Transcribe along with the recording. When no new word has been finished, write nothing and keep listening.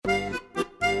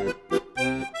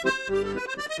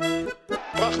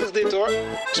Prachtig dit hoor.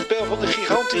 Het spel van de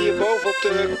giganten hierboven op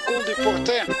de Col du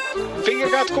Portet.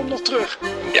 Vingegaard komt nog terug.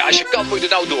 Ja, als je kan moet je er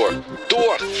nou door.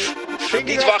 Door.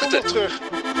 Niet wachten. Komt nog terug.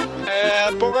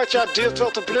 Pogacar durft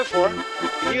wel te bluffen hoor.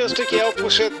 Hier een stukje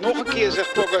 11%. Nog een keer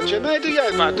zegt Pogacar. Nee, doe jij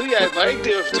het maar. Ik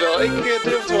durf het wel. Ik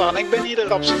durf het wel aan. Ik ben hier de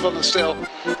rapste van het stel.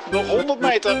 Nog 100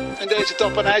 meter in deze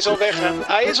etappe en hij is al weg. Hè?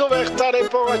 Hij is al weg. Tadej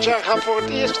Pogacar gaat voor het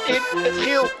eerst in het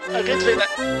geel een rit winnen.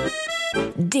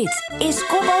 Dit is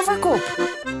Kop Over Kop.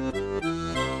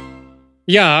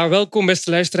 Ja, welkom beste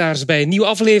luisteraars bij een nieuwe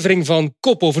aflevering van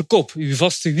Kop Over Kop, uw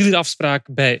vaste wielerafspraak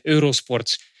bij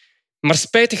Eurosport. Maar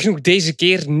spijtig genoeg deze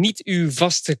keer niet uw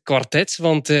vaste kwartet,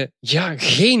 want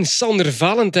geen Sander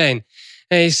Valentijn.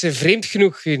 Hij is vreemd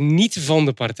genoeg niet van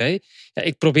de partij. Ja,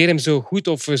 ik probeer hem zo goed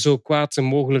of zo kwaad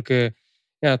mogelijk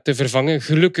te vervangen.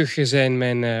 Gelukkig zijn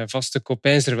mijn vaste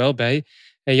copains er wel bij.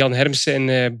 Jan Hermsen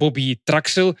en Bobby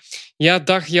Traxel. Ja,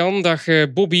 dag Jan, dag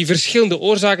Bobby. Verschillende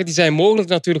oorzaken die zijn mogelijk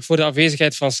natuurlijk voor de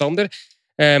afwezigheid van Sander.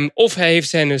 Of hij heeft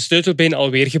zijn sleutelbeen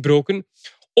alweer gebroken.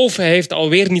 Of hij heeft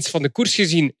alweer niets van de koers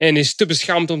gezien en is te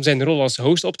beschaamd om zijn rol als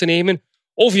host op te nemen.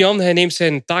 Of Jan, hij neemt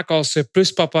zijn taak als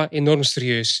pluspapa enorm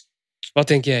serieus. Wat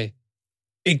denk jij?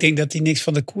 Ik denk dat hij niks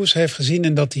van de koers heeft gezien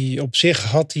en dat hij op zich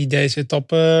had hij deze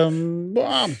etappe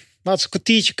laatste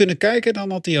kwartiertje kunnen kijken.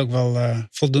 Dan had hij ook wel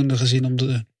voldoende gezien om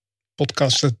de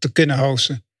podcast te kunnen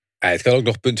hosten. Ja, het kan ook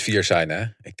nog punt 4 zijn. Hè?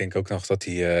 Ik denk ook nog dat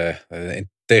hij, in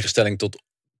tegenstelling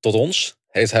tot ons,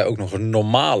 heeft hij ook nog een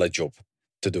normale job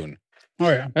te doen. Oh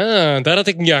ja. Daar had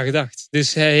ik niet aan gedacht.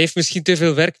 Dus hij heeft misschien te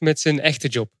veel werk met zijn echte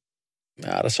job.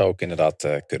 Ja, dat zou ook inderdaad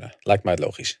kunnen. Lijkt mij het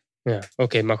logisch. Ja,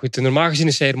 oké, maar goed. Normaal gezien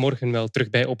is hij er morgen wel terug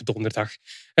bij op donderdag.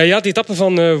 Die etappe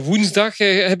van woensdag.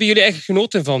 Hebben jullie eigenlijk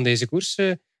genoten van deze koers?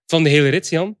 Van de hele rit,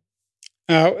 Jan?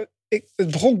 Nou,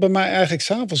 het begon bij mij eigenlijk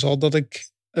 's avonds al dat ik...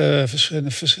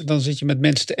 dan zit je met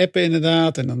mensen te appen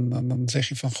inderdaad. En dan zeg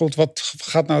je van, god, wat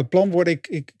gaat nou het plan worden?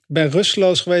 Ik ben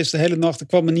rusteloos geweest de hele nacht. Ik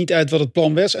kwam er niet uit wat het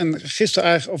plan was. En gisteren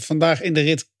eigenlijk, of vandaag in de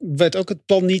rit, werd ook het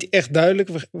plan niet echt duidelijk.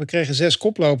 We kregen 6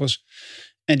 koplopers.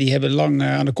 En die hebben lang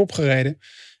aan de kop gereden.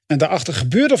 En daarachter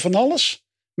gebeurde van alles.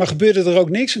 Maar gebeurde er ook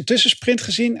niks. Een tussensprint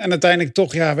gezien. En uiteindelijk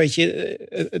toch, ja, weet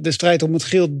je, de strijd om het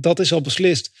geel, dat is al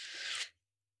beslist.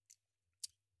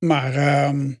 Maar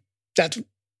het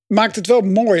maakt het wel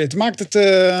mooi. Het maakt het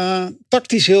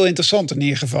tactisch heel interessant in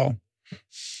ieder geval.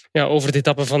 Ja, over de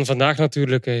etappe van vandaag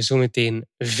natuurlijk zometeen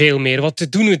veel meer. Wat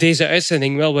doen we deze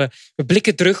uitzending? Wel, we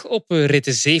blikken terug op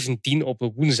rit 17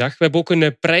 op woensdag. We hebben ook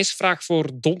een prijsvraag voor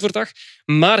donderdag,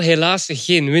 maar helaas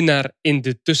geen winnaar in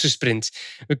de tussensprint.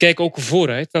 We kijken ook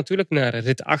vooruit natuurlijk naar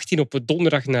rit 18 op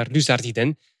donderdag naar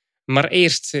Luzardiden. Maar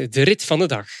eerst de rit van de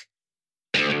dag.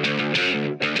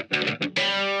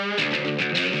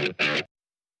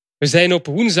 We zijn op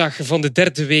woensdag van de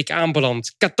derde week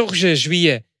aanbeland. 14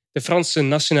 juillet. De Franse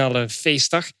nationale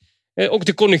feestdag. Ook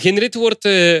de koninginrit wordt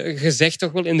gezegd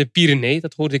toch wel in de Pyrenee.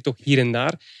 Dat hoorde ik toch hier en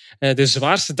daar. De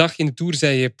zwaarste dag in de Tour,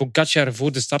 zei Pogacar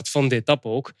voor de start van de etappe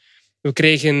ook. We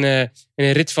kregen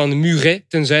een rit van Muret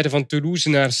ten zuiden van Toulouse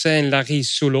naar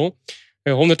Saint-Lary-Solon.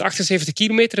 178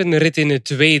 kilometer, een rit in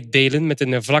 2 delen met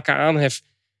een vlakke aanhef.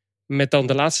 Met dan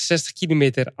de laatste 60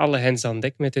 kilometer alle hens aan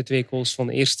dek met de 2 calls van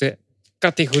de eerste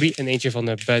categorie en eentje van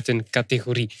de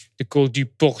buitencategorie. De Col du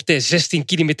Portet, 16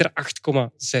 kilometer, 8,6%.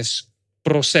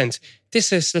 Het is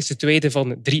slechts de tweede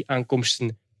van 3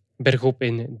 aankomsten bergop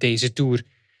in deze Tour.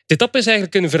 De etappe is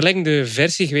eigenlijk een verlengde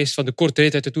versie geweest van de korte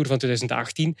rit uit de Tour van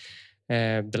 2018.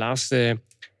 De laatste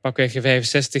pakweg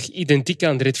 65, identiek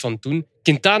aan de rit van toen.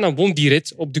 Quintana won die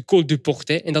rit op de Col du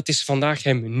Portet en dat is vandaag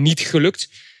hem niet gelukt.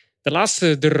 De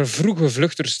laatste der vroege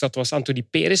vluchters, dat was Anthony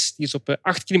Perez. Die is op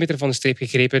 8 kilometer van de streep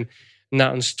gegrepen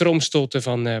na een stroomstoten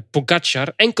van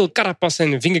Pogacar. Enkel Carapaz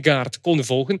en Vingegaard konden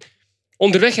volgen.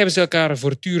 Onderweg hebben ze elkaar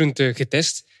voortdurend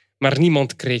getest, maar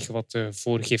niemand kreeg wat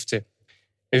voorgifte.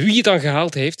 En wie het dan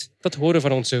gehaald heeft, dat horen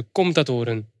van onze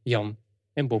commentatoren Jan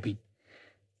en Bobby.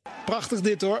 Prachtig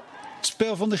dit hoor. Het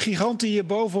spel van de giganten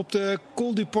hierboven op de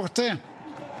Col du Portet.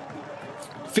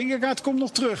 Vingegaard komt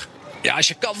nog terug. Ja, als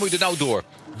je kan moet je er nou door.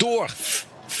 Door.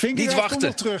 Vingegaard Niet wachten. komt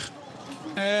nog terug.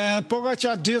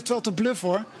 Pogacar durft wel te bluffen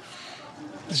hoor.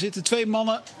 Er zitten 2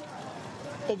 mannen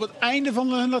op het einde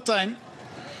van hun Latijn.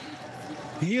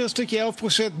 Hier een stukje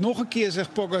 11%. Nog een keer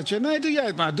zegt Pogacar. Nee, doe jij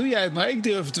het maar. Ik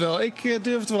durf het wel. Ik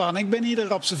durf het wel aan. Ik ben hier de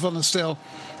rapste van het stel.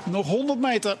 Nog 100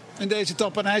 meter in deze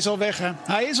etappe en hij is al weg. Hè?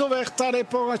 Hij is al weg. Tadej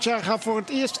Pogacar gaat voor het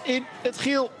eerst in het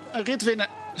geel een rit winnen.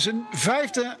 Zijn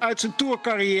 5e uit zijn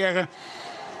tourcarrière.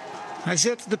 Hij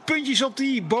zet de puntjes op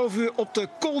die boven op de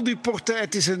Col du Portet.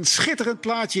 Het is een schitterend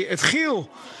plaatje. Het geel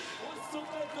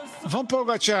van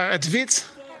Pogacar, het wit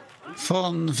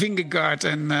van Vingegaard.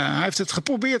 En hij heeft het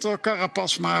geprobeerd door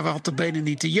Carapaz, maar had de benen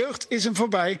niet. De jeugd is hem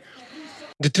voorbij.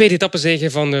 De tweede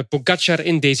etappezege van Pogačar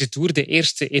in deze Tour. De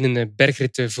eerste in een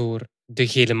bergrit voor de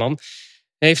gele man.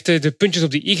 Hij heeft de puntjes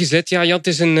op de i gezet. Ja, Jan, het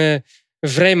is een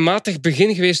vrij matig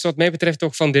begin geweest wat mij betreft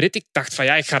ook van de rit. Ik dacht van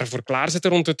ik ga ervoor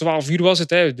klaarzetten. Rond de 12 uur was het.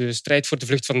 De strijd voor de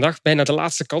vlucht van de dag. Bijna de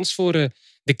laatste kans voor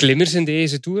de klimmers in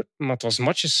deze Tour. Maar het was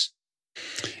matches.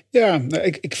 Ja,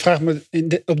 ik vraag me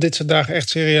op dit soort dagen echt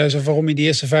serieus af waarom je die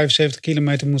eerste 75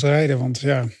 kilometer moet rijden. Want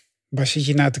ja, waar zit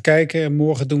je naar te kijken?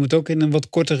 Morgen doen we het ook in een wat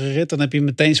kortere rit. Dan heb je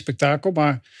meteen spektakel.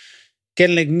 Maar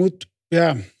kennelijk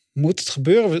moet het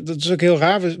gebeuren. Dat is ook heel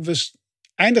raar. We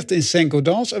eindigt in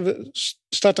Saint-Gaudens en we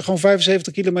starten gewoon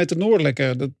 75 kilometer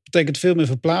noordelijker. Dat betekent veel meer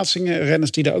verplaatsingen.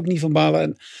 Renners die daar ook niet van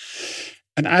balen.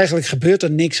 En eigenlijk gebeurt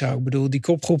er niks. Ik bedoel, die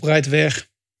kopgroep rijdt weg.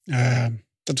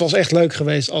 Het was echt leuk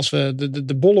geweest als we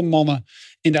de bolle mannen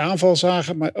in de aanval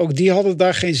zagen. Maar ook die hadden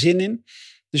daar geen zin in.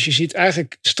 Dus je ziet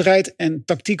eigenlijk strijd en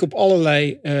tactiek op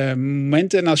allerlei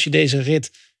momenten. En als je deze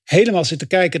rit helemaal zit te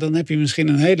kijken, dan heb je misschien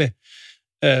een hele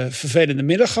vervelende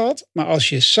middag gehad. Maar als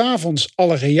je 's avonds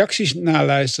alle reacties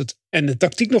naluistert en de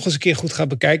tactiek nog eens een keer goed gaat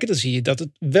bekijken, dan zie je dat het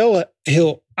wel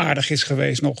heel aardig is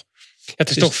geweest nog. Ja, het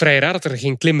is toch vrij raar dat er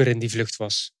geen klimmer in die vlucht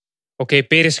was. Oké,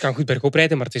 Perez kan goed bergop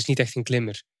rijden, maar het is niet echt een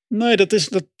klimmer. Nee,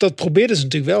 dat probeerden ze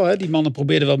natuurlijk wel. Hè. Die mannen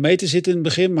probeerden wel mee te zitten in het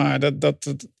begin. Maar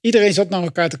iedereen zat naar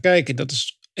elkaar te kijken. Dat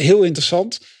is heel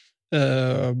interessant.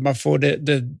 Maar voor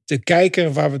de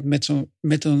kijker waar we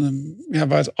waar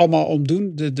we het allemaal om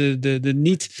doen. De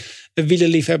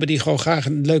niet-wielerliefhebber die gewoon graag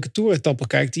een leuke toeretappe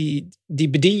kijkt. Die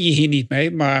bedien je hier niet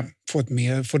mee. Maar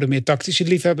voor de meer tactische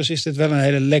liefhebbers is dit wel een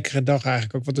hele lekkere dag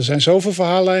eigenlijk ook. Want er zijn zoveel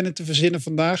verhaallijnen te verzinnen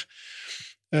vandaag.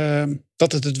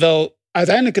 Dat het wel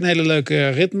uiteindelijk een hele leuke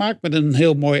rit maakt met een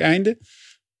heel mooi einde.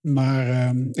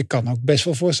 Maar ik kan ook best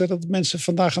wel voorstellen dat mensen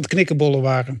vandaag aan het knikkenbollen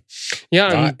waren.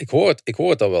 Ja, ik hoor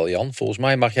het al wel, Jan. Volgens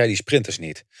mij mag jij die sprinters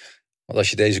niet. Want als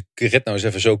je deze rit nou eens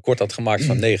even zo kort had gemaakt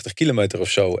van 90 kilometer of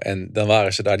zo. En dan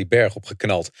waren ze daar die berg op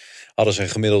geknald. Hadden ze een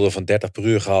gemiddelde van 30 per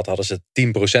uur gehad. Hadden ze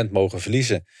 10% mogen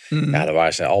verliezen. Ja, dan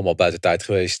waren ze allemaal buiten tijd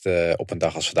geweest op een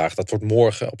dag als vandaag. Dat wordt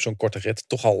morgen op zo'n korte rit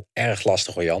toch al erg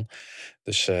lastig hoor, Jan.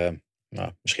 Dus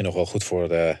misschien nog wel goed voor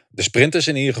de sprinters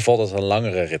in ieder geval dat het een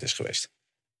langere rit is geweest.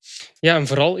 Ja, en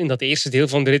vooral in dat eerste deel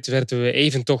van de rit werden we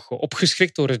even toch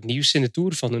opgeschrikt door het nieuws in de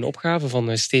Tour van een opgave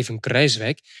van Steven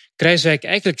Kruijswijk. Kruijswijk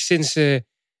eigenlijk sinds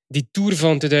die Tour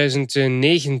van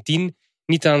 2019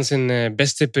 niet aan zijn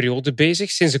beste periode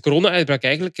bezig. Sinds de corona-uitbraak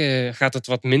eigenlijk gaat het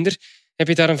wat minder. Heb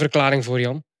je daar een verklaring voor,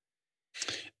 Jan?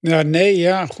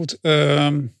 Ja, goed.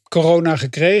 Corona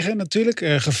gekregen natuurlijk.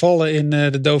 Gevallen in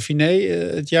de Dauphiné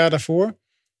het jaar daarvoor.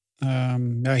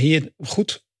 Hier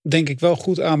goed, denk ik wel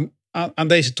goed aan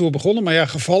deze Tour begonnen. Maar ja,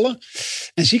 gevallen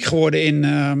en ziek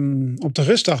geworden op de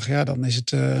rustdag. Ja,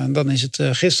 dan is het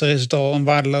gisteren is het al een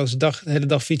waardeloze dag. De hele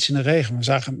dag fietsen in de regen. We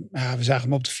zagen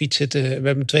hem op de fiets zitten. We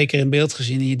hebben hem 2 keer in beeld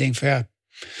gezien. En je denkt van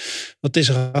wat is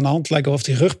er aan de hand? Lijkt wel of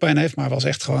hij rugpijn heeft. Maar hij was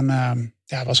echt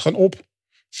gewoon op.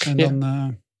 En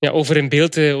dan... Ja, over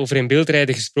in beeld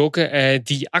rijden gesproken.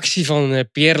 Die actie van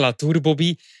Pierre Latour,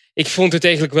 Bobby. Ik vond het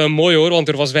eigenlijk wel mooi hoor, want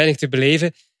er was weinig te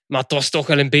beleven. Maar het was toch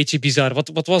wel een beetje bizar.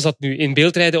 Wat was dat nu? In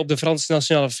beeld rijden op de Franse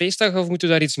Nationale Feestdag of moeten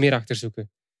we daar iets meer achter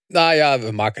zoeken? Nou ja,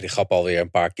 we maken die grap alweer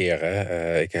een paar keer.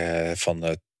 Hè.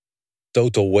 Van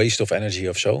total waste of energy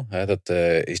of zo. Dat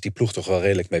is die ploeg toch wel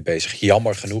redelijk mee bezig.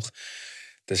 Jammer genoeg.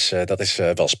 Dus dat is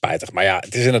wel spijtig. Maar ja,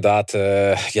 het is inderdaad...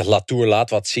 Latour laat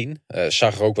wat zien.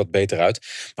 Zag er ook wat beter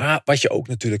uit. Maar wat je ook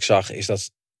natuurlijk zag is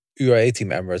dat UAE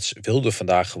Team Emirates wilde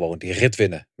vandaag gewoon die rit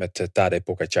winnen met Tadej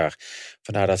Pogačar.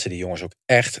 Vandaar dat ze die jongens ook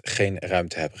echt geen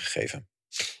ruimte hebben gegeven.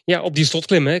 Ja, op die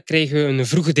slotklim kregen we een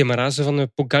vroege demarrage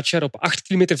van Pogačar op 8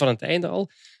 kilometer van het einde al.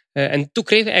 En toen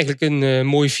kregen we eigenlijk een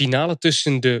mooie finale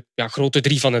tussen de grote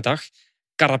 3 van de dag.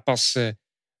 Carapaz,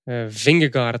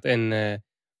 Vingegaard en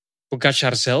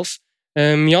Pogačar zelf.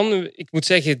 Jan, ik moet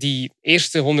zeggen, die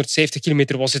eerste 170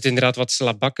 kilometer was het inderdaad wat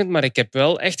slapbakkend, maar ik heb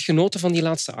wel echt genoten van die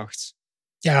laatste 8.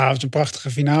 Ja, het was een prachtige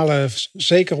finale.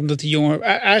 Zeker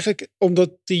omdat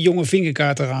die jonge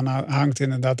Vingegaard eraan hangt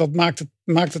inderdaad. Dat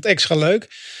maakt het extra leuk.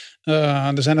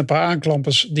 Er zijn een paar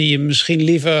aanklampers die je misschien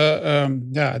liever...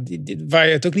 waar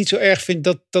je het ook niet zo erg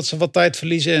vindt dat ze wat tijd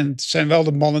verliezen. En het zijn wel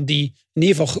de mannen die in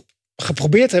ieder geval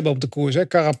geprobeerd hebben op de koers. Hè.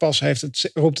 Carapaz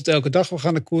roept het elke dag, we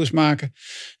gaan de koers maken.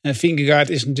 Vingegaard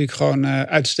is natuurlijk gewoon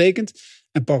uitstekend.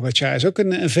 En Pogačar is ook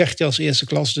een vechtje als eerste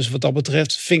klas. Dus wat dat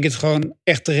betreft vind ik het gewoon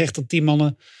echt terecht dat die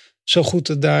mannen zo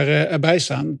goed daarbij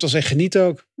staan. Het was echt genieten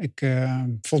ook. Ik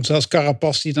vond zelfs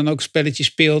Carapaz die dan ook spelletjes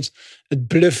speelt. Het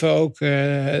bluffen ook.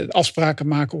 Afspraken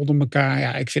maken onder elkaar.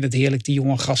 Ja, ik vind het heerlijk. Die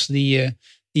jonge gasten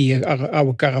die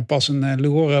oude Carapaz en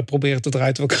Luhor proberen te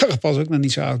draaien. Terwijl Carapaz ook nog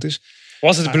niet zo oud is.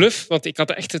 Was het bluff? Want ik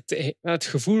had echt het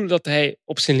gevoel dat hij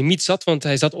op zijn limiet zat. Want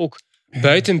hij zat ook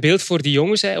buiten beeld voor die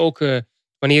jongens. Hè. Ook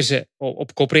wanneer ze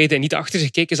op kop reden en niet achter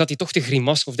zich keken, zat hij toch te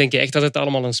grimassen. Of denk je echt dat het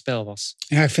allemaal een spel was?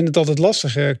 Ja, ik vind het altijd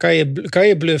lastig. Kan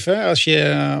je bluffen als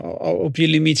je op je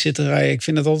limiet zit te rijden? Ik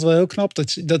vind het altijd wel heel knap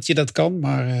dat je dat kan.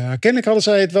 Maar kennelijk hadden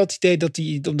zij het wel het idee dat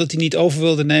hij, omdat hij niet over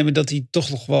wilde nemen, dat hij toch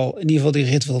nog wel in ieder geval die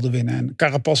rit wilde winnen. En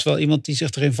Carapaz wel iemand die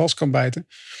zich erin vast kan bijten.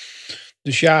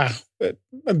 Dus ja,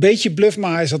 een beetje bluff,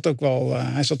 maar hij zat ook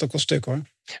wel stuk hoor.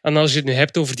 En als je het nu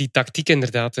hebt over die tactiek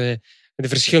inderdaad, de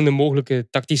verschillende mogelijke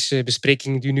tactische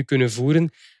besprekingen die we nu kunnen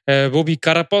voeren. Bobby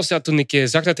Carapaz, toen ik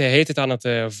zag dat hij het aan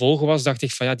het volgen was, dacht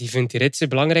ik van ja, die vindt die rit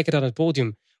belangrijker dan het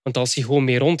podium. Want als hij gewoon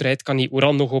meer rondrijdt, kan hij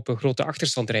Uran nog op een grote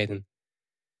achterstand rijden.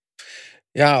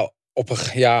 Ja,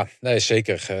 nee,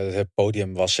 zeker. Het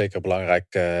podium was zeker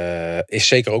belangrijk. Is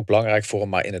zeker ook belangrijk voor hem.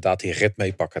 Maar inderdaad, die rit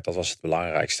meepakken, dat was het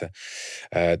belangrijkste.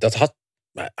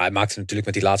 Hij maakte natuurlijk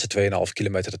met die laatste 2,5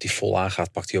 kilometer dat hij vol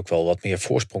aangaat, pakt hij ook wel wat meer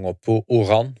voorsprong op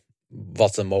Uran.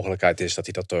 Wat een mogelijkheid is dat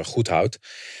hij dat goed houdt.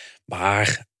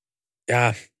 Maar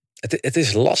ja, het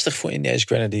is lastig voor Ineos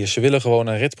Grenadiers. Ze willen gewoon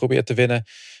een rit proberen te winnen.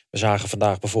 We zagen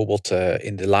vandaag bijvoorbeeld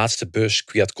in de laatste bus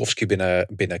Kwiatkowski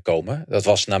binnenkomen. Dat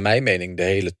was naar mijn mening de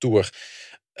hele Tour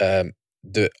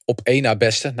de op één na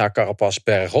beste naar Carapaz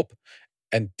bergop.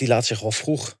 En die laat zich wel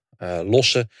vroeg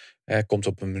lossen. Komt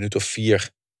op een minuut of 4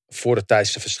 voor de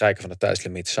tijdste verstrijken van de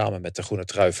tijdslimiet samen met de groene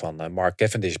trui van Mark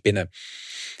Cavendish binnen.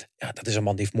 Ja, dat is een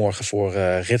man die morgen voor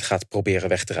rit gaat proberen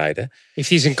weg te rijden. Heeft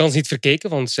hij zijn kans niet verkeken?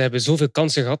 Want ze hebben zoveel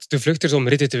kansen gehad, de vluchters, om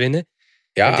ritten te winnen.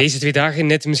 Ja. En deze 2 dagen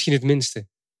net misschien het minste.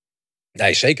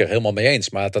 Nee, zeker. Helemaal mee eens.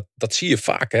 Maar dat zie je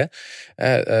vaak. Hè?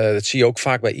 Dat zie je ook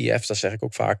vaak bij IF. Dat zeg ik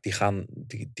ook vaak.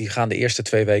 Die gaan de eerste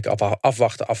 2 weken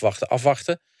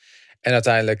afwachten. En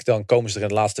uiteindelijk dan komen ze er in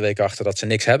de laatste weken achter dat ze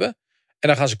niks hebben. En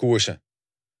dan gaan ze koersen.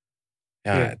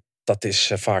 Ja. Dat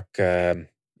is vaak...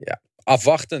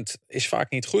 afwachtend is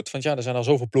vaak niet goed. Want ja, er zijn al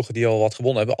zoveel ploegen die al wat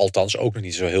gewonnen hebben. Althans, ook nog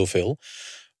niet zo heel veel.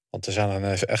 Want er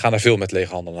gaan er veel met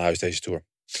lege handen naar huis deze Tour.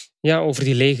 Ja, over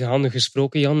die lege handen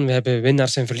gesproken, Jan. We hebben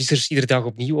winnaars en verliezers iedere dag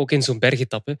opnieuw, ook in zo'n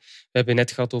bergetappe. We hebben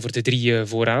net gehad over de 3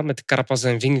 vooraan, met Carapaz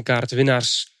en Vingegaard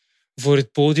winnaars voor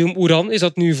het podium. Uran, is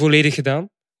dat nu volledig gedaan?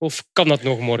 Of kan dat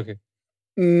nog morgen?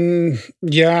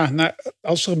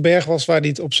 Als er een berg was waar hij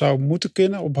het op zou moeten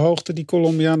kunnen, op hoogte, die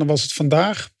Colombiaan, dan was het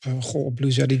vandaag. Op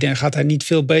Lucia, gaat hij niet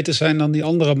veel beter zijn dan die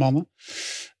andere mannen.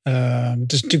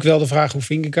 Het is natuurlijk wel de vraag hoe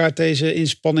Vingegaard deze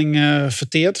inspanning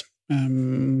verteert.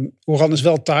 Uran is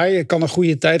wel taai. Hij kan een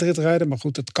goede tijdrit rijden. Maar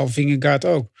goed, dat kan Vingegaard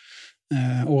ook.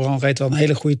 Uran reed wel een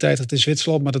hele goede tijdrit in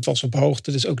Zwitserland. Maar dat was op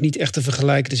hoogte. Dus ook niet echt te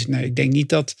vergelijken. Dus nee, ik denk niet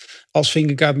dat als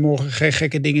Vingegaard morgen geen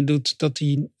gekke dingen doet,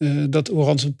 dat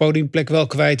Uran zijn podiumplek wel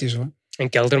kwijt is hoor. En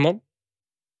Kelderman?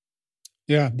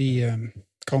 Ja, die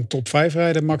kan top 5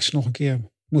 rijden. Max nog een keer.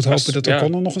 Moet hopen dat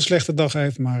O'Connor nog een slechte dag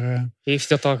heeft. Maar, heeft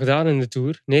hij dat al gedaan in de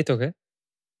Tour? Nee toch hè?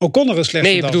 O'Connor een slechte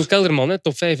dag? Nee, ik bedoel Kelderman, hè?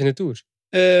 Top 5 in de Tour.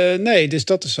 Nee, dus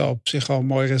dat zal op zich wel een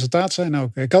mooi resultaat zijn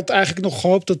ook. Ik had eigenlijk nog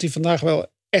gehoopt dat hij vandaag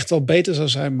wel echt wel beter zou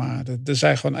zijn. Maar er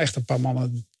zijn gewoon echt een paar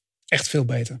mannen echt veel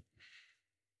beter.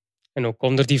 En ook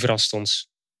O'Connor, die verrast ons.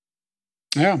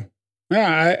 Ja,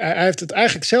 hij heeft het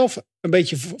eigenlijk zelf een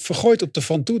beetje vergooid op de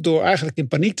Van Toe door eigenlijk in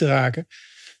paniek te raken.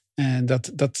 En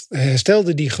dat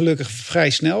herstelde hij gelukkig vrij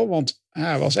snel. Want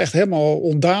hij was echt helemaal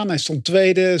ontdaan. Hij stond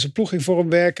tweede. Zijn ploeg ging voor hem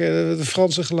werken. De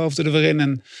Fransen geloofden er weer in.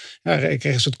 En hij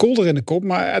kreeg een soort kolder in de kop.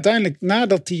 Maar uiteindelijk,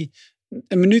 nadat hij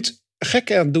een minuut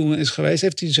gek aan het doen is geweest,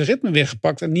 heeft hij zijn ritme weer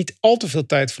gepakt. En niet al te veel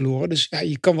tijd verloren. Dus ja,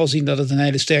 je kan wel zien dat het een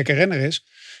hele sterke renner is.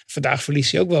 Vandaag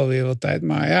verliest hij ook wel weer wat tijd.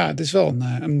 Maar ja, het is wel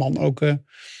een man ook...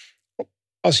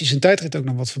 als hij zijn tijdrit ook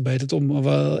nog wat verbetert, om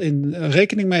wel in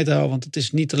rekening mee te houden. Want het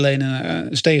is niet alleen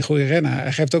een steengoeie renner.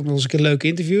 Hij geeft ook nog eens een keer leuke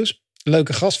interviews.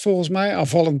 Leuke gast volgens mij.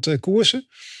 Afvallend koersen.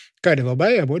 Kan je er wel bij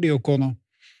hebben hoor, die O'Connor.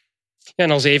 Ja,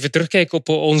 en als we even terugkijken op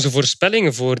onze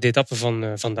voorspellingen voor de etappe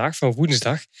van vandaag, van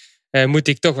woensdag, moet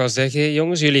ik toch wel zeggen,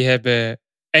 jongens, jullie hebben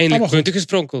eindelijk punten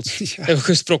gespronkeld. Ja.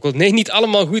 Gesprokkeld. Nee, niet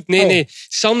allemaal goed. Nee.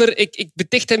 Sander, ik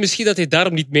beticht hem misschien dat hij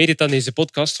daarom niet meedeed aan deze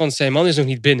podcast, want zijn man is nog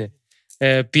niet binnen.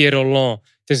 Pierre Rolland.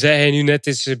 Tenzij hij nu net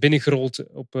is binnengerold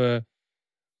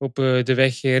op de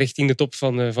weg richting de top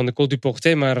van de Col du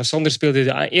Portet. Maar Sander speelde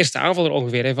de eerste aanvaller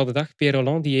ongeveer van de dag. Pierre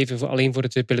Rolland, die even alleen voor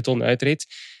het peloton uitreed.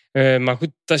 Maar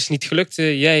goed, dat is niet gelukt.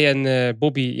 Jij en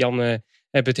Bobby, Jan,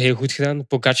 hebben het heel goed gedaan.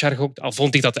 Pogacar ook. Al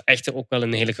vond ik dat echt ook wel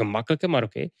een hele gemakkelijke, maar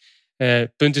oké.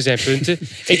 Punten zijn punten.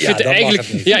 Ik vind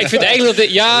eigenlijk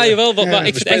dat... Ja, jawel. Maar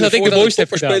ik vind eigenlijk dat ik de mooiste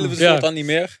heb gedaan. Spelen we het dan niet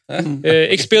meer?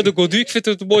 Ik speelde Gaudu. Ik vind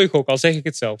het een mooie gok, al zeg ik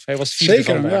het zelf. Hij was vierde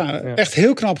Zeker, vandaag. ja. Echt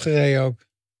heel knap gereden ook.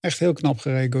 Echt heel knap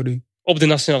gereden, Gaudu. Op de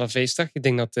Nationale Feestdag. Ik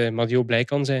denk dat Matteo blij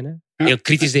kan zijn. Hè? Ja. Heel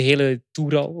kritisch de hele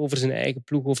Tour al. Over zijn eigen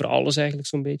ploeg. Over alles eigenlijk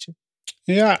zo'n beetje.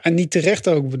 Ja, en niet terecht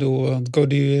ook. Ik bedoel, want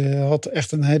Gaudu had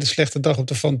echt een hele slechte dag op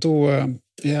de Van Toe.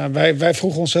 Wij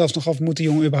vroegen onszelf nog af, moet die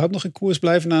jongen überhaupt nog in koers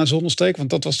blijven na een zonnesteek? Want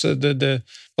dat was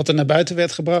wat er naar buiten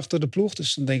werd gebracht door de ploeg.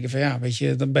 Dus dan denk je van ja, weet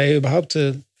je, dan ben je überhaupt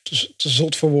te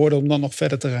zot voor woorden om dan nog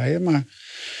verder te rijden. Maar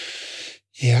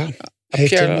ja,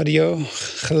 heeft Mario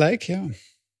gelijk, ja.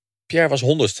 Pierre was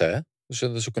 100ste, hè? Dus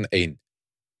dat is ook een 1.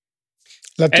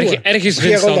 Ergens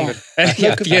wint Sander.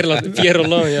 Pierre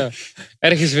Rolland, ja.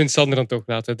 Ergens wint Sander dan toch.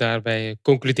 Laten we daarbij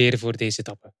concluderen voor deze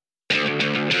etappe.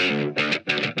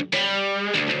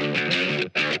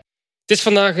 Het is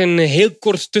vandaag een heel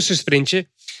kort tussensprintje.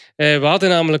 We hadden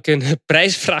namelijk een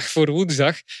prijsvraag voor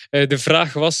woensdag. De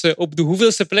vraag was, op de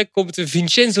hoeveelste plek komt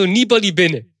Vincenzo Nibali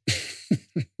binnen?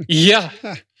 Ja,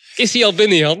 is hij al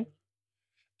binnen, Jan?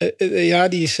 Ja,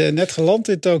 die is net geland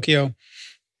in Tokio.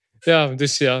 Ja,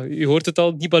 dus ja, u hoort het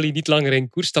al. Nibali niet langer in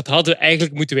koers. Dat hadden we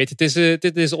eigenlijk moeten weten.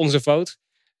 Dit is onze fout.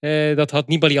 Dat had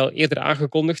Nibali al eerder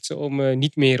aangekondigd om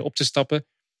niet meer op te stappen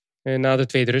na de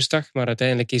tweede rustdag. Maar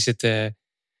uiteindelijk is het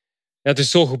dus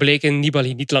zo gebleken.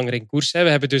 Nibali niet langer in koers. We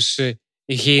hebben dus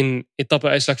geen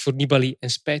etappeuitslag voor Nibali. En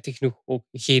spijtig genoeg ook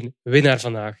geen winnaar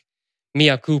vandaag.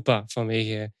 Mea culpa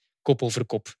vanwege kop over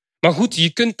kop. Maar goed, je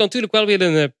kunt natuurlijk wel weer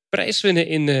een prijs winnen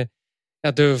in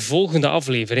de volgende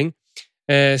aflevering.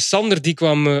 Sander die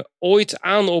kwam ooit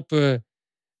aan op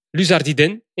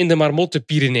Luzardiden in de Marmotte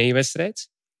Pyrenee-wedstrijd.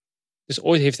 Dus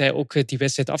ooit heeft hij ook die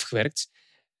wedstrijd afgewerkt.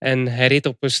 En hij reed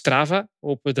op Strava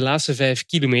op de laatste 5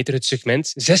 kilometer het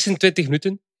segment 26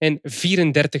 minuten en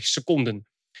 34 seconden.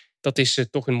 Dat is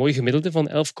toch een mooi gemiddelde van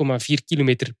 11,4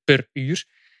 kilometer per uur.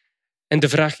 En de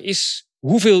vraag is,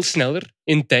 hoeveel sneller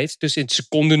in tijd, dus in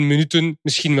seconden, minuten,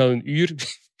 misschien wel een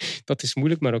uur... Dat is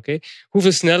moeilijk, maar oké.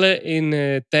 Hoeveel sneller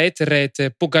in tijd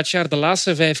rijdt Pogacar de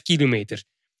laatste 5 kilometer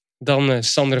dan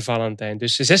Sander Valentijn?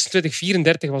 Dus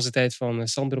 26:34 was de tijd van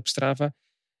Sander op Strava.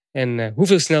 En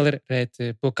hoeveel sneller rijdt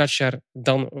Pogacar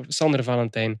dan Sander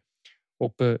Valentijn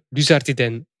op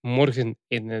Luzardiden morgen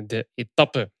in de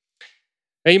etappe?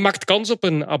 En je maakt kans op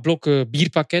een A-blok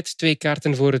bierpakket. 2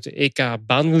 kaarten voor het EK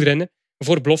baanwielrennen.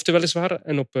 Voor belofte weliswaar.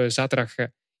 En op zaterdag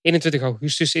 21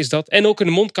 augustus is dat. En ook een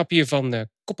mondkapje van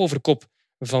Kop over Kop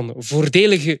van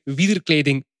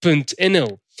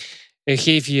voordeligewielerkleding.nl.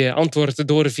 Geef je antwoord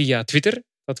door via Twitter.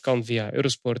 Dat kan via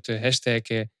Eurosport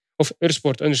of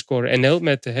Eurosport_NL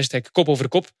met de hashtag Kop over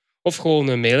Kop. Of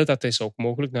gewoon mailen, dat is ook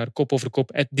mogelijk, naar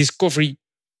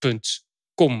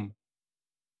kopoverkop@discovery.com.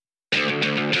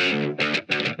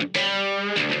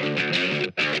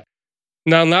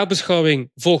 Na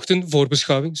nabeschouwing volgt een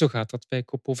voorbeschouwing. Zo gaat dat bij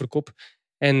Kop over Kop.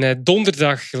 En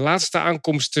donderdag laatste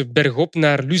aankomst bergop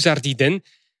naar Luzardiden.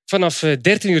 Vanaf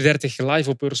 13:30 live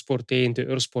op Eurosport 1, de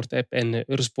Eurosport-app en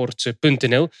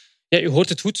Eurosport.nl. Ja, u hoort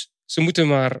het goed. Ze moeten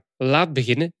maar laat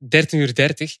beginnen.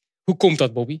 13:30. Hoe komt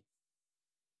dat, Bobby?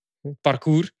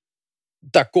 Parcours?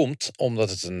 Dat komt omdat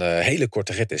het een hele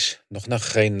korte rit is.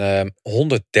 Nog geen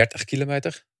 130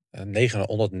 kilometer.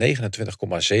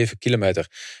 929,7 kilometer.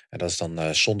 En dat is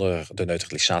dan zonder de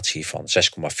neutralisatie van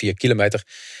 6,4 kilometer.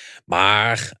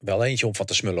 Maar wel eentje om van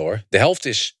te smullen, hoor. De helft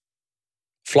is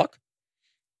vlak.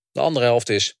 De andere helft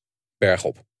is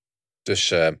bergop. Dus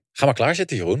ga maar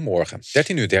klaarzitten, Jeroen, morgen.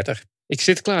 13:30. Ik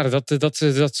zit klaar,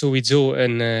 dat sowieso.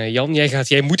 En Jan,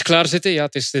 jij moet klaarzitten. Ja,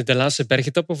 het is de laatste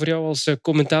bergetappe voor jou als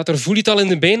commentator. Voel je het al in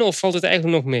de benen of valt het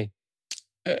eigenlijk nog mee?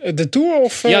 De Tour?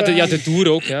 Of, Ja, de Tour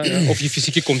ook. Ja. Of je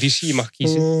fysieke conditie, je mag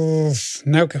kiezen.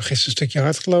 Nou, ik heb gisteren een stukje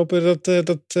hard gelopen.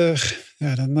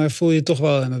 Dan voel je het toch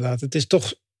wel inderdaad. Het is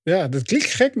toch, ja, dat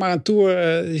klinkt gek, maar een Tour,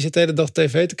 je zit de hele dag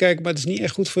tv te kijken, maar het is niet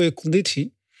echt goed voor je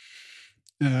conditie.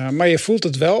 Maar je voelt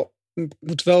het wel. Ik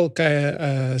moet wel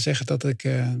zeggen dat ik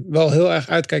wel heel erg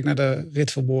uitkijk naar de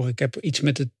rit van morgen. Ik heb iets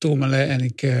met de Tourmalet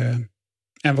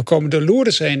en we komen door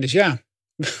Lourdes heen. Dus ja,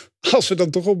 als we dan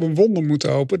toch op een wonder moeten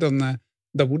hopen, dan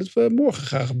moet het morgen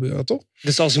gaan gebeuren, toch?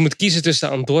 Dus als je moet kiezen tussen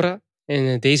Andorra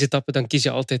en deze etappe, dan kies je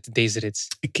altijd deze rit.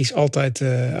 Ik kies altijd,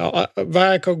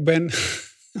 waar ik ook ben,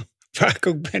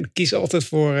 kies altijd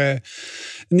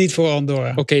niet voor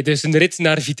Andorra. Oké, dus een rit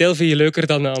naar Vittel vind je leuker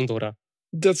dan Andorra?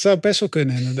 Dat zou best wel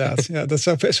kunnen, inderdaad. Ja, dat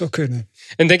zou best wel kunnen.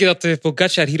 En denk je dat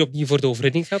Pogacar hier opnieuw voor de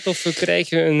overwinning gaat? Of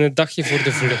krijgen we een dagje voor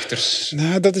de vluchters?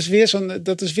 Nou, dat is weer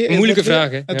een moeilijke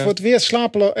vraag, hè? Het wordt weer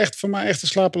voor mij echt een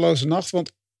slapeloze nacht.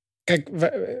 Want kijk,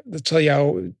 dat zal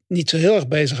jou niet zo heel erg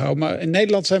bezighouden. Maar in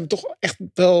Nederland zijn we toch echt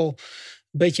wel een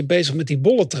beetje bezig met die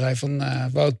bolletrein van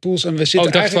Wout Poels. En we zitten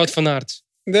ik dacht Wout van Aert.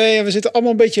 Nee, we zitten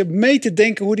allemaal een beetje mee te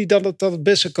denken hoe die dat het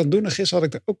beste kan doen. En gisteren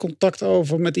had ik er ook contact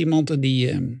over met iemand en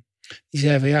die Die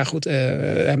zei van ja goed,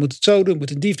 hij moet het zo doen.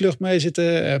 Moet in die vlucht mee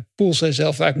zitten. Poels zei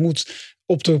zelf, ik moet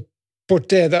op de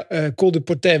Col du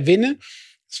Portet winnen.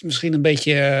 Dat is misschien een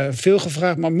beetje veel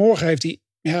gevraagd. Maar morgen heeft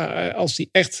hij, als hij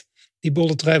echt die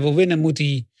bolletrui wil winnen, moet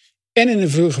hij en in een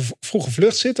vroege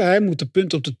vlucht zitten. Hij moet de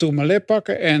punten op de Tourmalet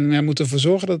pakken. En hij moet ervoor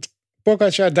zorgen dat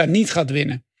Pogačar daar niet gaat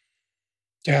winnen.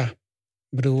 Ja, ik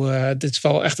bedoel, dit is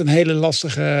wel echt een hele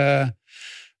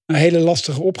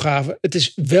lastige opgave. Het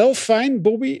is wel fijn,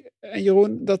 Bobby en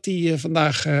Jeroen, dat hij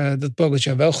vandaag, dat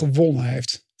Pogačar wel gewonnen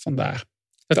heeft vandaag.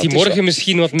 Dat hij morgen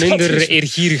misschien wat minder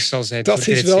eergierig zal zijn. Dat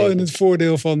is wel in het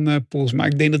voordeel van Poels. Maar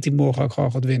ik denk dat hij morgen ook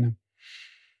gewoon gaat winnen.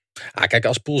 Kijk,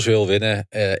 als Poels wil winnen,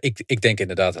 ik denk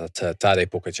inderdaad dat Tadej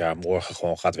Pogačar morgen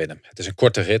gewoon gaat winnen. Het is een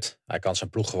korte rit. Hij kan zijn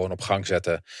ploeg gewoon op gang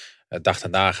zetten. De dag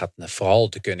daarna gaat vooral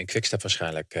de Koning Quickstep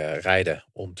waarschijnlijk rijden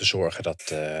om te zorgen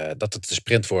dat het de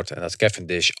sprint wordt en dat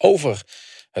Cavendish over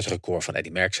het record van Eddy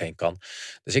Merckx heen kan.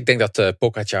 Dus ik denk dat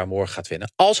Pogačar morgen gaat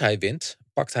winnen. Als hij wint,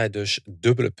 pakt hij dus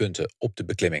dubbele punten op de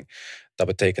beklimming. Dat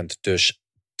betekent dus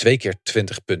 2 keer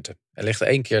 20 punten. Er ligt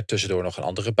 1 keer tussendoor nog een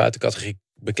andere buitencategorie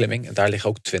beklimming en daar liggen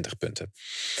ook 20 punten.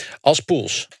 Als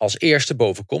Poels als eerste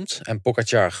boven komt en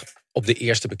Pogačar op de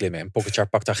eerste beklimming en Pogačar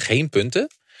pakt daar geen punten,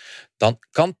 dan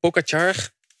kan Pogačar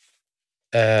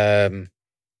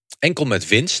enkel met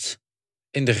winst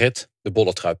in de rit de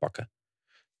bolletrui pakken.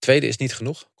 Tweede is niet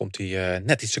genoeg, komt hij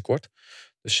net iets te kort.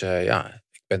 Dus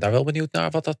ik ben daar wel benieuwd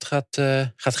naar wat dat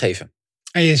gaat geven.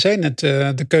 En je zei net,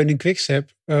 de Koning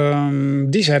Quickstep,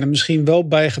 die zijn er misschien wel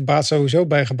sowieso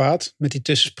bij gebaat met die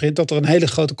tussensprint, dat er een hele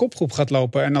grote kopgroep gaat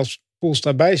lopen. En als Poels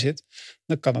daarbij zit,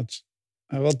 dan kan het.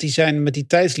 Want die zijn met die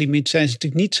tijdslimiet zijn ze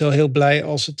natuurlijk niet zo heel blij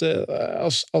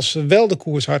als ze wel de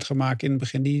koers hard gaan maken in het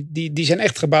begin. Die zijn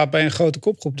echt gebaat bij een grote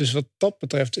kopgroep. Dus wat dat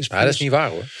betreft is dat is niet waar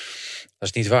hoor. Dat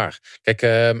is niet waar. Kijk,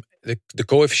 de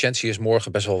coëfficiëntie is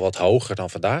morgen best wel wat hoger dan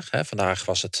vandaag. Vandaag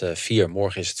was het 4,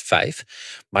 morgen is het 5.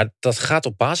 Maar dat gaat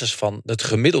op basis van het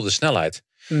gemiddelde snelheid.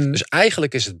 Dus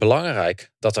eigenlijk is het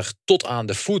belangrijk dat er tot aan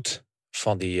de voet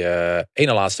van die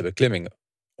ene laatste beklimming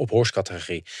op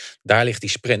horsecategorie, daar ligt die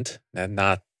sprint,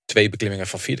 na 2 beklimmingen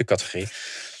van 4e categorie,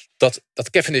 dat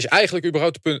Cavendish eigenlijk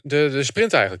überhaupt de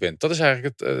sprint eigenlijk wint. Dat is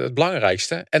eigenlijk het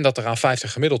belangrijkste. En dat er aan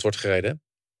 50 gemiddeld wordt gereden,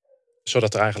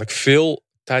 zodat er eigenlijk veel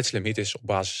tijdslimiet is op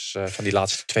basis van die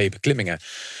laatste 2 beklimmingen.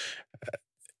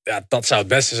 Dat zou het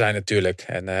beste zijn natuurlijk.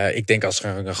 En ik denk als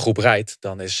er een groep rijdt,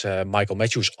 dan is Michael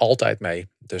Matthews altijd mee.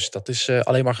 Dus dat is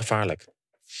alleen maar gevaarlijk.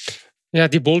 Ja,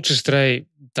 die bolletjestrui,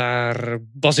 daar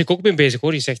was ik ook mee bezig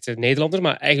hoor. Je zegt Nederlander,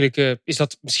 maar eigenlijk is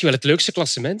dat misschien wel het leukste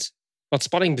klassement wat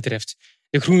spanning betreft.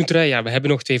 De groene trui, we hebben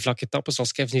nog 2 vlakke etappes.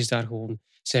 Als Cavendish daar gewoon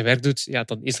zijn werk doet,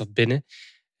 dan is dat binnen.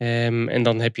 En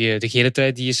dan heb je de gele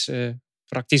trui, die is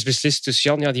praktisch beslist. Dus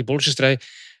Jan, die bolletjestrui,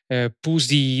 Poels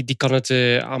die kan het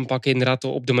aanpakken inderdaad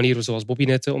op de manier zoals Bobby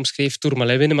net omschreef.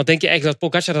 Tourmalet winnen. Maar denk je eigenlijk dat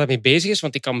Pogačar daarmee bezig is?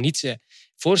 Want ik kan me niet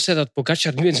voorstellen dat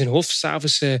Pogačar nu in zijn hoofd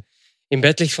s'avonds in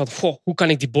bed ligt van, hoe kan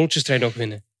ik die bolletjestrui nog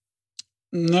winnen?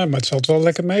 Nee, maar het zal het wel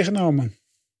lekker meegenomen.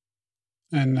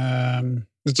 En,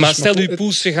 maar stel nu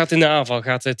Poels gaat in de aanval.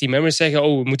 Gaat Team Emirates zeggen,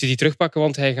 we moeten die terugpakken,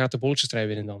 want hij gaat de bolletjestrui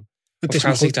winnen dan? Het of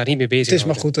gaan ze zich daar niet mee bezig Het is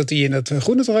maar goed dat hij in het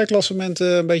groene trui-klassement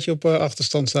een beetje op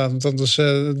achterstand staat. Want anders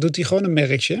doet hij gewoon een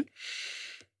merkje.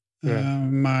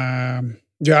 Maar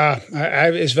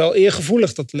hij is wel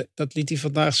eergevoelig. Dat liet hij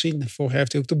vandaag zien. Vorig jaar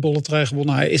heeft hij ook de bolletrui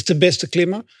gewonnen. Hij is de beste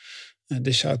klimmer.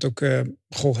 Dus zou het ook...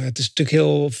 het is natuurlijk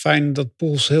heel fijn dat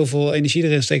Poels heel veel energie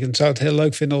erin steekt. Het zou het heel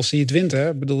leuk vinden als hij het wint. Hè?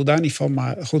 Ik bedoel daar niet van.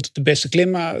 Maar goed, de beste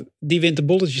klimmer, die wint de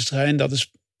bolletjestrui. En dat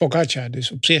is Pogačar.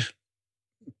 Dus op zich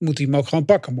moet hij hem ook gewoon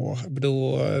pakken morgen. Ik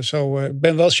bedoel, ik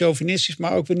ben wel chauvinistisch,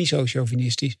 maar ook weer niet zo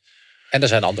chauvinistisch. En er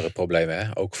zijn andere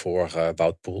problemen, ook voor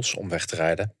Wout Poels om weg te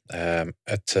rijden.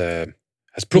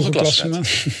 Het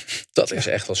ploegenklassement. Dat is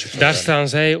echt wel super. Daar staan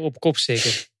zij op kop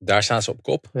zeker. Daar staan ze op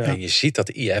kop. Ja. En je ziet dat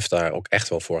de IF daar ook echt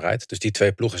wel voor rijdt. Dus die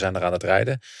 2 ploegen zijn er aan het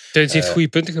rijden. Teuns heeft goede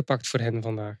punten gepakt voor hen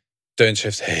vandaag. Teuns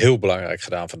heeft heel belangrijk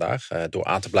gedaan vandaag. Door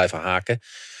aan te blijven haken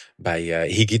bij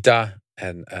Higuita.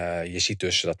 En je ziet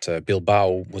dus dat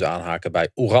Bilbao moet aanhaken bij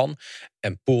Uran.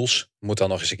 En Poels moet dan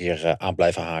nog eens een keer aan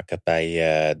blijven haken bij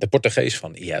de Portugees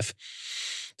van IF.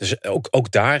 Dus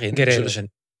ook daarin zullen ze...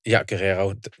 Ja,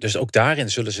 Guerrero. Dus ook daarin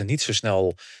zullen ze niet zo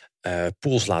snel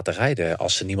Poels laten rijden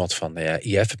als er niemand van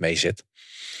IF mee zit.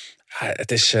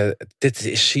 Dit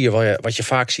is zie je wat je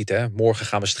vaak ziet. Hè? Morgen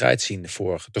gaan we strijd zien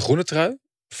voor de groene trui,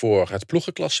 voor het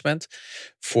ploegenklassement,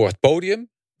 voor het podium,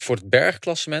 voor het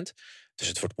bergklassement. Dus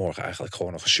het wordt morgen eigenlijk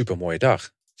gewoon nog een supermooie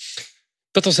dag.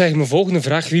 Dat was eigenlijk mijn volgende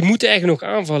vraag. Wie moet eigenlijk nog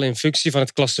aanvallen in functie van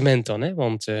het klassement dan? Hè?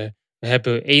 Want we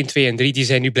hebben 1, 2 en 3, die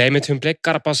zijn nu blij met hun plek.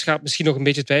 Carapaz gaat misschien nog een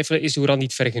beetje twijfelen. Is Uran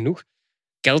niet ver genoeg?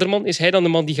 Kelderman. Is hij dan de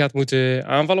man die gaat moeten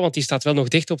aanvallen? Want die staat wel nog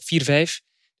dicht op 4-5.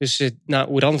 Dus na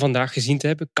Oeran vandaag gezien te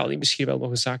hebben, kan hij misschien wel nog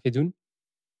een zaakje doen.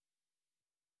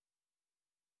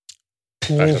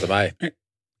 Vraag dat aan mij.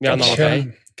 Ja, nou,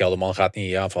 allebei. Kelderman gaat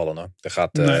niet aanvallen.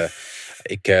 Hoor.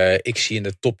 Ik zie in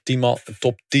de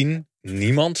top 10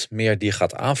 niemand meer die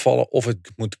gaat aanvallen. Of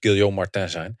het moet Guillaume Martin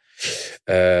zijn.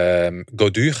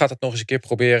 Gaudu gaat het nog eens een keer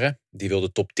proberen. Die wil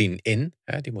de top 10 in.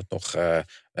 Die moet nog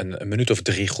een minuut of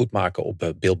 3 goed maken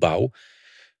op Bilbao.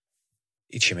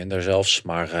 Ietsje minder zelfs.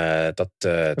 Maar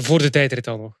voor de tijdrit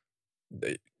al nog.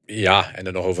 Ja, en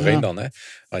er nog overheen dan. Hè?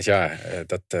 Want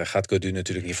dat gaat Gaudu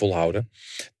natuurlijk niet volhouden.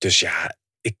 Dus ja,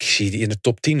 ik zie in de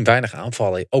top 10 weinig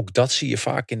aanvallen. Ook dat zie je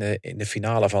vaak in de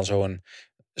finale van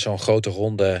zo'n grote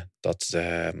ronde. Dat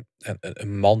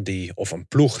een man of een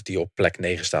ploeg die op plek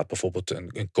 9 staat, bijvoorbeeld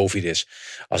een Cofidis.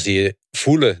 Als die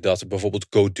voelen dat bijvoorbeeld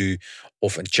Gaudu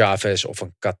of een Chavez of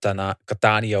een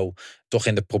Cattaneo toch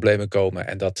in de problemen komen.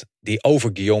 En dat die over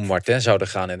Guillaume Martin zouden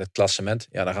gaan in het klassement.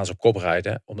 Ja, dan gaan ze op kop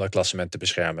rijden om dat klassement te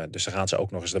beschermen. Dus dan gaan ze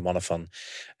ook nog eens de mannen van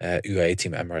UAE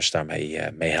Team Emirates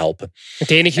daarmee mee helpen.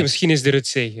 Het enige misschien is de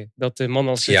ritzege. Dat de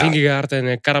mannen als Vingegaard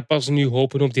en Carapaz nu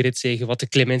hopen op die ritzege. Wat de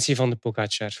clementie van de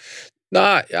Pogacar.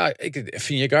 Nou ja,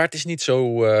 Vingegaard is niet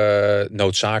zo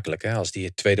noodzakelijk. Hè? Als die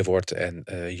het tweede wordt en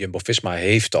Jumbo-Visma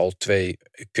heeft al 2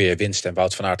 keer winst. En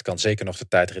Wout van Aert kan zeker nog de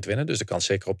tijdrit winnen. Dus de kans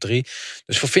zeker op 3.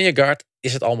 Dus voor Vingegaard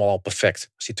is het allemaal al perfect.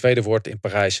 Als die tweede wordt in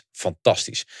Parijs,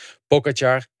 fantastisch.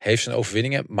 Pogacar heeft zijn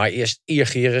overwinningen, maar eerst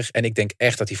eergierig. En ik denk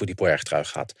echt dat hij voor die Poeltrui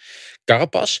gaat.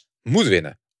 Carapaz moet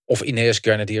winnen. Of Ineos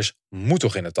Grenadiers moet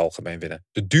toch in het algemeen winnen.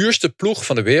 De duurste ploeg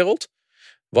van de wereld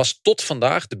was tot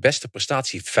vandaag de beste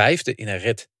prestatie, 5e in een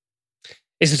rit.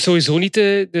 Is het sowieso niet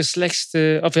de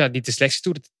slechtste... Of ja, niet de slechtste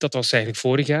Tour. Dat was eigenlijk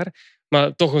vorig jaar.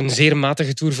 Maar toch een zeer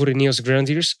matige Tour voor Ineos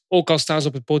Grenadiers. Ook al staan ze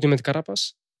op het podium met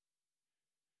Carapaz.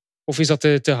 Of is dat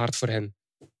te hard voor hen?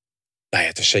 Nou ja,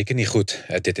 het is zeker niet goed.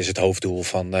 Dit is het hoofddoel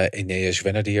van Ineos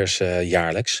Grenadiers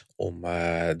jaarlijks. Om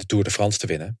de Tour de France te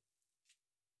winnen.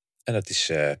 En dat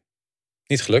is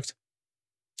niet gelukt.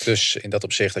 Dus in dat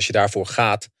opzicht, als je daarvoor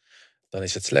gaat, dan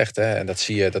is het slecht. Hè? En dat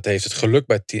zie je, dat heeft het geluk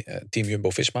bij Team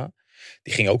Jumbo-Visma.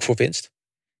 Die ging ook voor winst.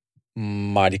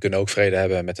 Maar die kunnen ook vrede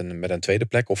hebben met een tweede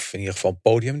plek. Of in ieder geval een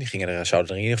podium. Die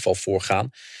zouden er in ieder geval voor gaan.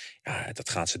 Ja, dat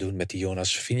gaan ze doen met die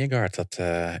Jonas Vingegaard. Dat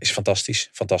is fantastisch.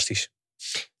 Fantastisch.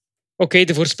 Oké,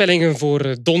 de voorspellingen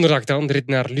voor donderdag dan. De rit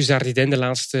naar Luzardiden, de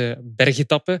laatste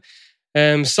bergetappe.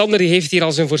 Sander die heeft hier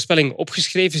al zijn voorspelling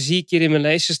opgeschreven. Zie ik hier in mijn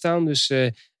lijstje staan. Dus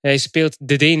hij speelt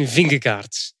de Deen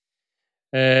Vingegaard.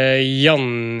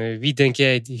 Jan, wie denk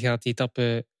jij die gaat die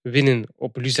etappe winnen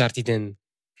op Luzardiden?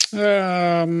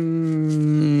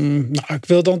 Ik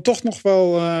wil dan toch nog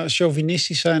wel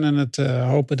chauvinistisch zijn en het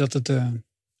hopen dat het een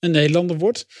Nederlander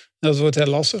wordt. Dat wordt heel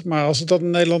lastig, maar als het dan een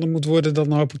Nederlander moet worden,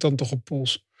 dan hoop ik dan toch op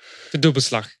Poels. De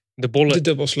dubbelslag. De bolle de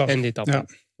dubbelslag. En de etappe. Ja.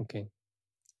 Oké.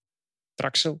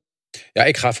 Traxel? Ja,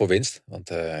 ik ga voor winst, want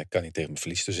ik kan niet tegen mijn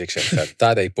verlies. Dus ik zeg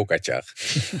Tadej Pogacar.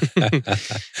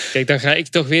 Kijk, dan ga ik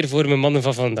toch weer voor mijn mannen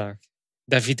van vandaag.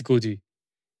 David Gaudu.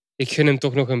 Ik gun hem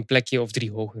toch nog een plekje of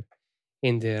 3 hoger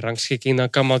in de rangschikking. Dan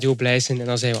kan Madio blij zijn en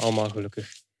dan zijn we allemaal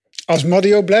gelukkig. Als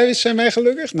Madio blij is, zijn wij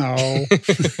gelukkig? Nou,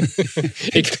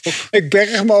 ik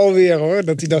berg me alweer hoor,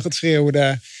 dat hij dan gaat schreeuwen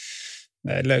daar.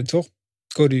 Nee, leuk toch?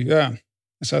 Gaudu, ja.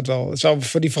 Het zou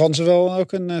voor die Fransen wel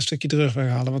ook een stukje terug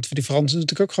weghalen. Want voor die Fransen is het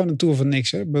natuurlijk ook gewoon een Tour van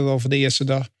niks. Hè? Wel voor de eerste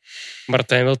dag.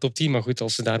 Martijn wel top 10, maar goed,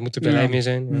 als ze daar moeten blij mee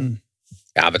zijn.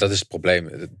 Ja. Ja, maar dat is het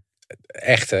probleem.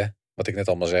 Echt, hè, wat ik net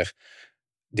allemaal zeg.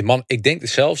 Die man, ik denk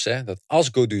zelfs dat als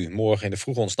Gaudu morgen in de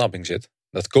vroege ontsnapping zit,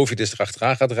 dat Cofidis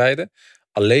erachteraan gaat rijden,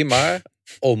 alleen maar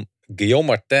om Guillaume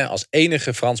Martin als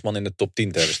enige Fransman in de top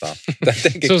 10 te hebben staan. Dat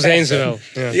denk ik. Zo zijn ze wel.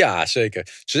 Ja, zeker.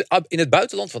 In het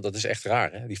buitenland, want dat is echt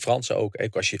raar. Hè? Die Fransen ook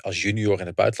als je als junior in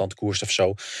het buitenland koerst of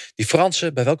zo. Die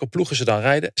Fransen, bij welke ploegen ze dan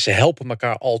rijden, ze helpen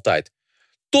elkaar altijd.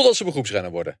 Totdat ze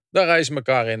begroepsrenner worden. Dan rijden ze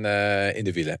elkaar in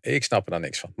de wielen. Ik snap er dan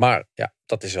niks van. Maar ja,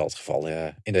 dat is wel het geval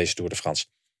in deze Tour de France.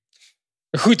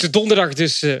 Goed, donderdag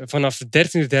dus vanaf 13:30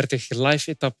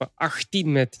 live etappe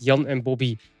 18 met Jan en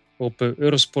Bobby op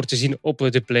Eurosport te zien, op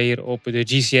de Player, op de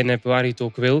GCN-app, waar u het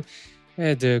ook wil.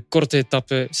 De korte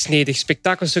etappe, snedig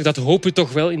spektakelstuk, dat hopen we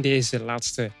toch wel in deze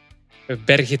laatste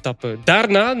bergetappe.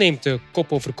 Daarna neemt de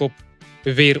kop over kop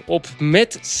weer op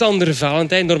met Sander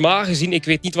Valentijn. Normaal gezien, ik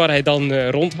weet niet waar hij dan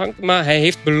rondhangt, maar hij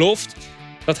heeft beloofd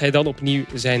dat hij dan opnieuw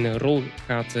zijn rol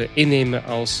gaat innemen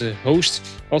als host.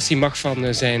 Als hij mag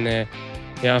van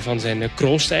zijn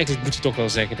kroost eigenlijk, moet je toch wel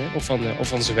zeggen. Hè? Of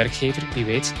van zijn werkgever, wie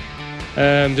weet.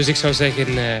 Dus ik zou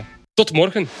zeggen, tot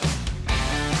morgen.